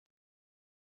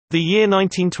The year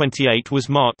 1928 was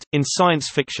marked, in science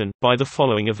fiction, by the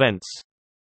following events.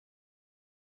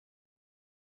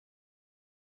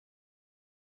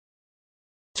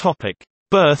 Topic: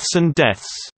 Births and deaths.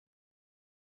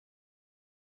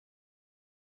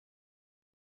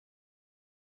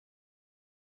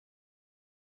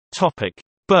 Topic: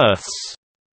 Births.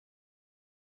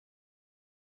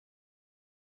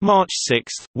 March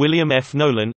 6, William F.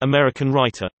 Nolan, American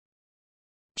writer.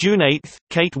 June 8,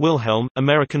 Kate Wilhelm,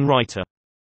 American writer.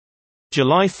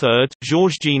 July 3,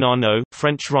 Georges-Jean Arnaud,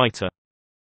 French writer.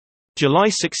 July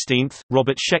 16,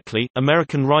 Robert Sheckley,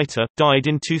 American writer, died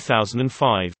in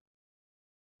 2005.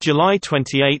 July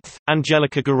 28,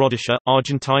 Angelica Gorodischer,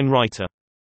 Argentine writer.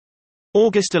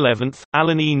 August 11,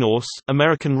 Alan E. Nourse,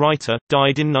 American writer,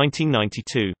 died in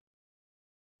 1992.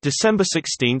 December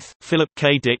 16, Philip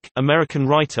K. Dick, American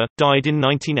writer, died in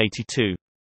 1982.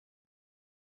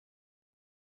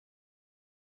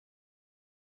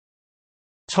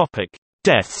 Topic: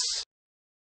 Deaths.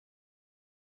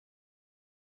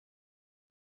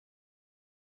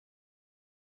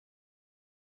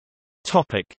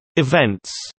 Topic: Events.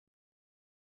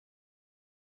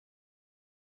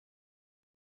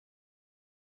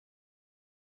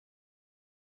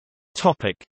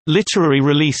 Topic: Literary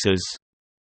releases.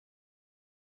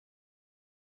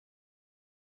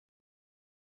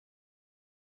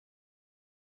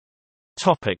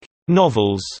 Topic: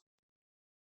 Novels.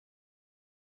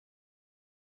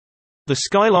 The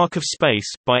Skylark of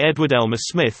Space, by Edward Elmer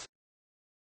Smith.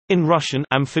 In Russian,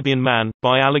 Amphibian Man,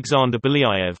 by Alexander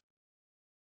Belyaev.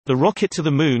 The Rocket to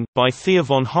the Moon, by Thea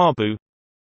von Harbu.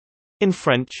 In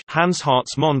French, Hans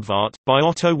Hart's Mondvart, by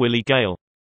Otto Willy Gale.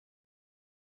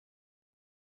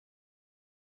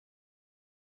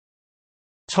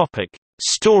 Topic: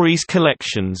 Stories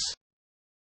collections.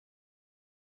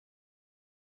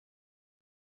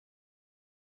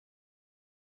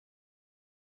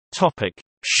 Topic: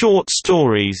 Short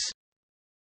stories.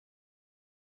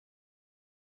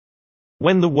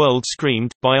 When the World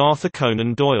Screamed, by Arthur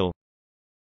Conan Doyle.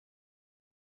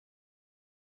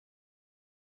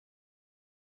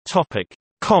 Topic: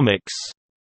 Comics.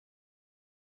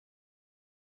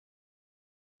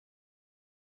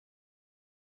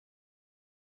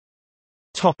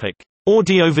 Topic: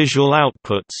 Audiovisual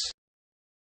outputs.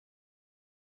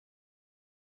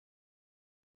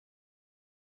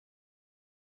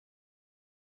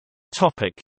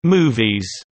 Topic: Movies.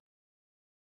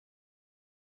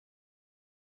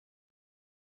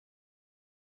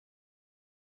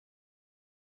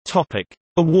 Topic: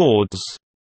 Awards.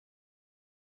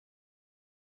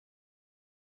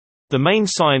 The main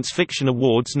science fiction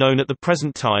awards known at the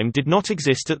present time did not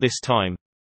exist at this time.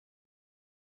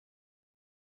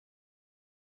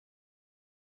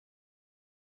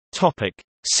 Topic: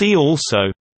 See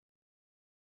also.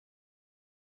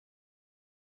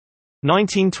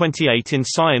 1928 in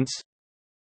science.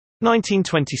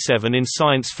 1927 in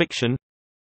science fiction.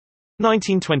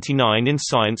 1929 in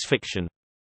science fiction.